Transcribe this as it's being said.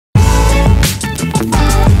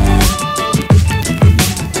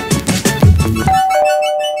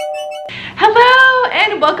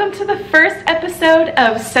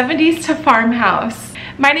of 70s to Farmhouse.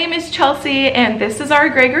 My name is Chelsea and this is Our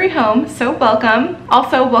Gregory Home, so welcome.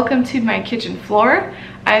 Also, welcome to my kitchen floor.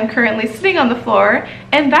 I'm currently sitting on the floor,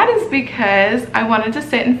 and that is because I wanted to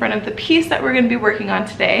sit in front of the piece that we're going to be working on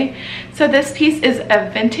today. So this piece is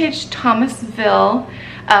a vintage Thomasville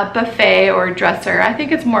buffet or dresser. I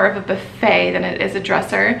think it's more of a buffet than it is a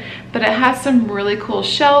dresser, but it has some really cool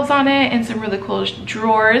shelves on it and some really cool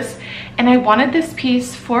drawers. And I wanted this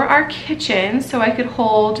piece for our kitchen so I could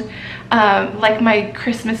hold like my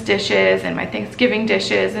Christmas dishes and my Thanksgiving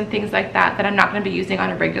dishes and things like that that I'm not going to be using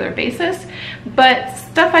on a regular basis, but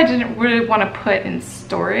stuff I didn't really want to put in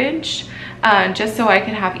storage. Just so I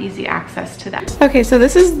can have easy access to that. Okay, so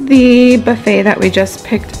this is the buffet that we just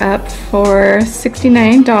picked up for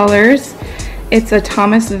 $69. It's a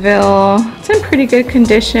Thomasville. It's in pretty good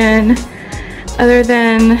condition, other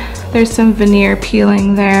than there's some veneer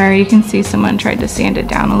peeling there. You can see someone tried to sand it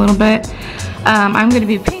down a little bit. I'm going to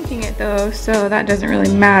be painting it though, so that doesn't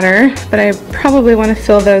really matter, but I probably want to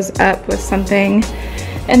fill those up with something.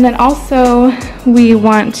 And then also we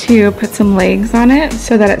want to put some legs on it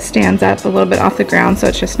so that it stands up a little bit off the ground so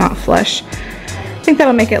it's just not flush. I think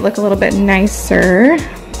that'll make it look a little bit nicer.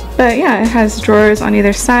 But yeah, it has drawers on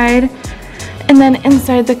either side. And then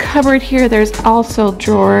inside the cupboard here, there's also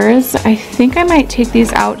drawers. I think I might take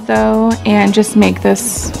these out though and just make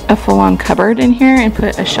this a full-on cupboard in here and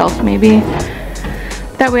put a shelf maybe.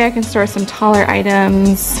 That way I can store some taller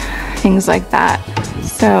items, things like that.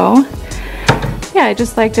 So yeah, I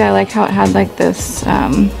just liked it. I like how it had like this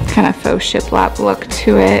kind of faux shiplap look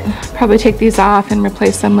to it. Probably take these off and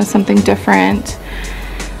replace them with something different.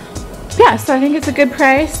 Yeah, so I think it's a good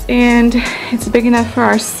price and it's big enough for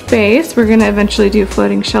our space. We're gonna eventually do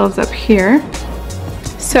floating shelves up here.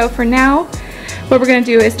 So for now, what we're gonna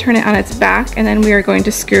do is turn it on its back, and then we are going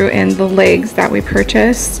to screw in the legs that we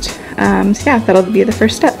purchased. So yeah, that'll be the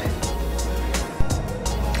first step.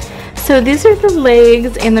 So these are the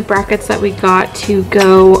legs and the brackets that we got to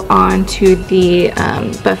go onto the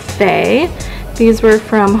buffet. These were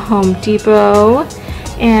from Home Depot,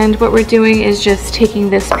 and what we're doing is just taking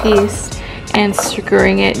this piece and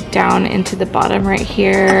screwing it down into the bottom right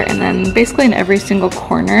here, and then basically in every single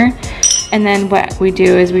corner. And then what we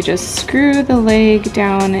do is we just screw the leg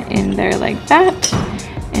down in there like that,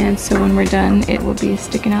 and so when we're done it will be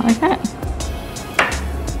sticking out like that.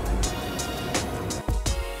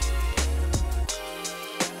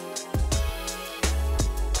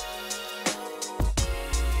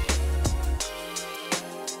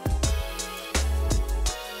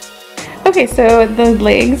 Okay, so the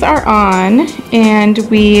legs are on and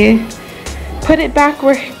we put it back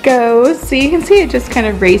where it goes. So you can see it just kind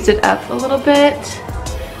of raised it up a little bit.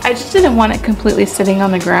 I just didn't want it completely sitting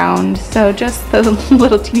on the ground, so just the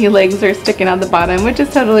little teeny legs are sticking out the bottom, which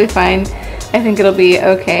is totally fine. I think it'll be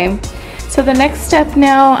okay. So the next step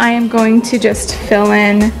now, I am going to just fill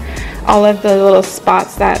in all of the little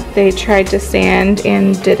spots that they tried to sand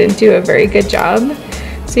and didn't do a very good job.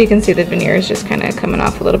 So you can see the veneer is just kind of coming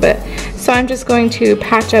off a little bit. So I'm just going to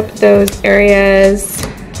patch up those areas,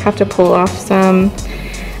 have to pull off some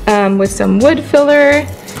with some wood filler,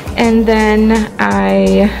 and then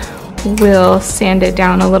I will sand it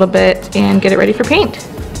down a little bit and get it ready for paint.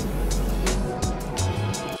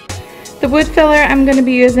 The wood filler I'm going to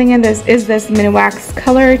be using in this is this Minwax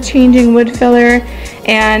color changing wood filler,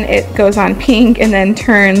 and it goes on pink and then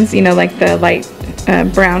turns, you know, like the light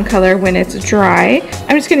brown color when it's dry.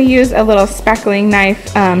 I'm just going to use a little spackling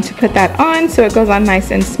knife to put that on so it goes on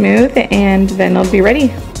nice and smooth, and then it'll be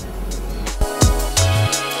ready.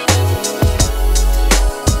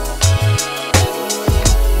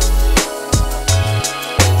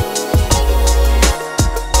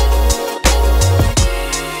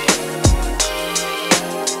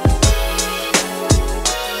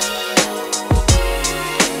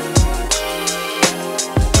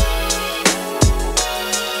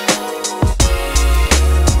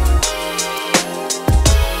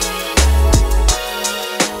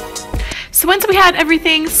 So once we had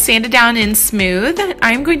everything sanded down and smooth,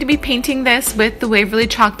 I'm going to be painting this with the Waverly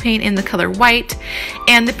chalk paint in the color white,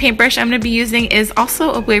 and the paintbrush I'm going to be using is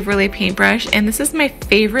also a Waverly paintbrush, and this is my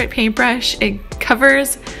favorite paintbrush. It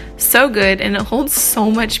covers so good and it holds so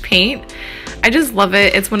much paint. I just love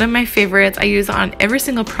it. It's one of my favorites. I use it on every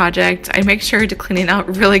single project. I make sure to clean it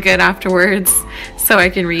out really good afterwards so I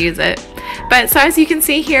can reuse it. But so as you can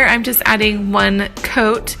see here, I'm just adding one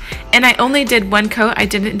coat, and I only did one coat. I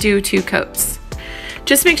didn't do 2 coats.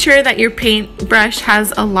 Just make sure that your paintbrush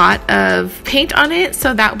has a lot of paint on it,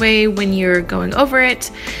 so that way when you're going over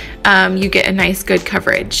it, you get a nice good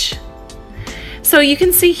coverage. So you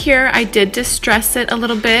can see here I did distress it a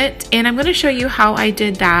little bit, and I'm going to show you how I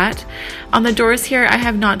did that. On the doors here I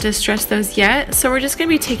have not distressed those yet, so we're just going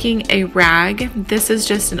to be taking a rag. This is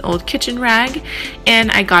just an old kitchen rag,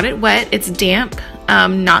 and I got it wet. It's damp,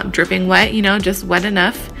 not dripping wet, you know, just wet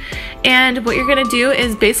enough. And what you're going to do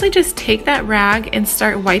is basically just take that rag and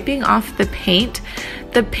start wiping off the paint.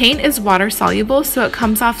 The paint is water soluble, so it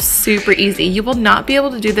comes off super easy. You will not be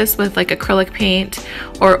able to do this with like acrylic paint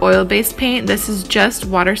or oil-based paint. This is just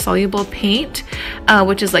water soluble paint,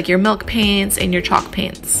 which is like your milk paints and your chalk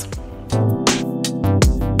paints.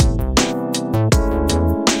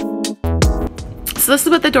 So this is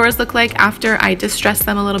what the doors look like after I distress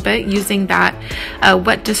them a little bit using that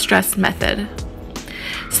wet distress method.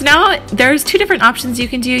 So now there's two different options you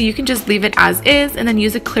can do. You can just leave it as is and then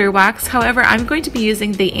use a clear wax. However, I'm going to be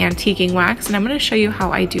using the antiquing wax, and I'm going to show you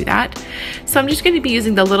how I do that. So I'm just going to be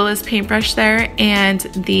using the littlest paintbrush there and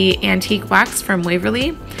the antique wax from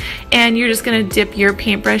Waverly. And you're just going to dip your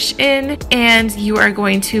paintbrush in, and you are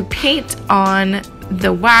going to paint on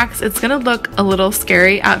the wax. It's gonna look a little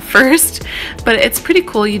scary at first, but it's pretty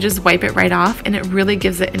cool. You just wipe it right off and it really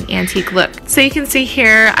gives it an antique look. So you can see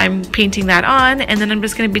here I'm painting that on, and then I'm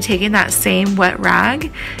just going to be taking that same wet rag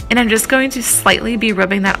and I'm just going to slightly be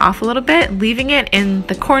rubbing that off a little bit, leaving it in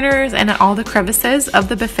the corners and at all the crevices of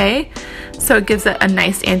the buffet, so it gives it a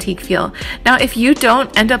nice antique feel. Now if you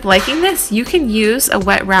don't end up liking this, you can use a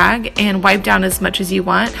wet rag and wipe down as much as you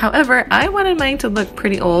want. However, I wanted mine to look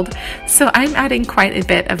pretty old, so I'm adding quite a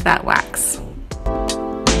bit of that wax.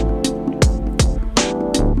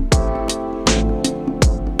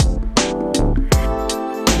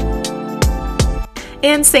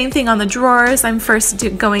 And same thing on the drawers. I'm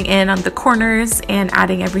first going in on the corners and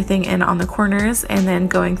adding everything in on the corners, and then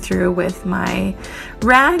going through with my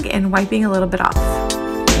rag and wiping a little bit off.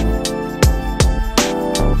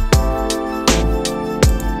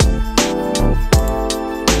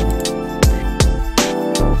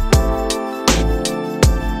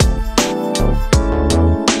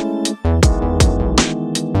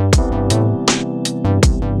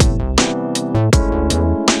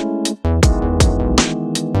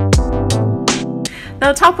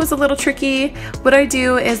 Now the top was a little tricky. What I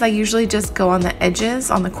do is I usually just go on the edges,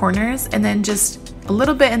 on the corners, and then just a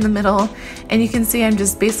little bit in the middle, and you can see I'm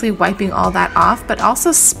just basically wiping all that off, but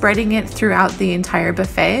also spreading it throughout the entire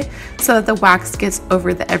buffet so that the wax gets over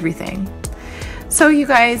everything. So you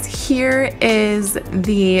guys, here is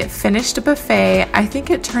the finished buffet. I think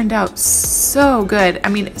it turned out so good. I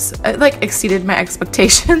mean, it like exceeded my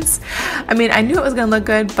expectations. I mean, I knew it was gonna look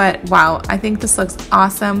good, but wow, I think this looks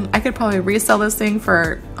awesome. I could probably resell this thing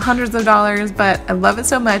for hundreds of dollars, but I love it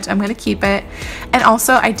so much, I'm gonna keep it. And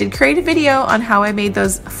also, I did create a video on how I made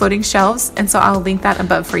those floating shelves, and so I'll link that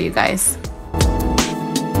above for you guys.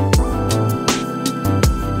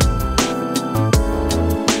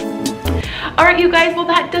 Alright you guys, well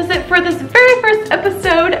that does it for this very first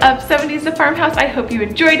episode of 70s The Farmhouse. I hope you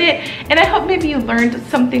enjoyed it, and I hope maybe you learned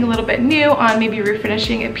something a little bit new on maybe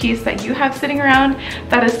refinishing a piece that you have sitting around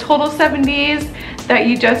that is total 70s that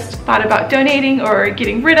you just thought about donating or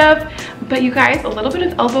getting rid of. But you guys, a little bit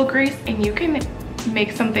of elbow grease and you can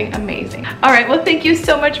make something amazing. Alright, well thank you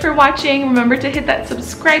so much for watching. Remember to hit that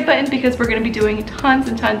subscribe button because we're going to be doing tons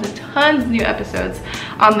and tons and tons of new episodes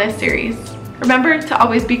on this series. Remember to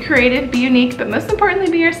always be creative, be unique, but most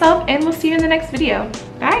importantly be yourself, and we'll see you in the next video.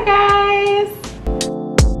 Bye guys!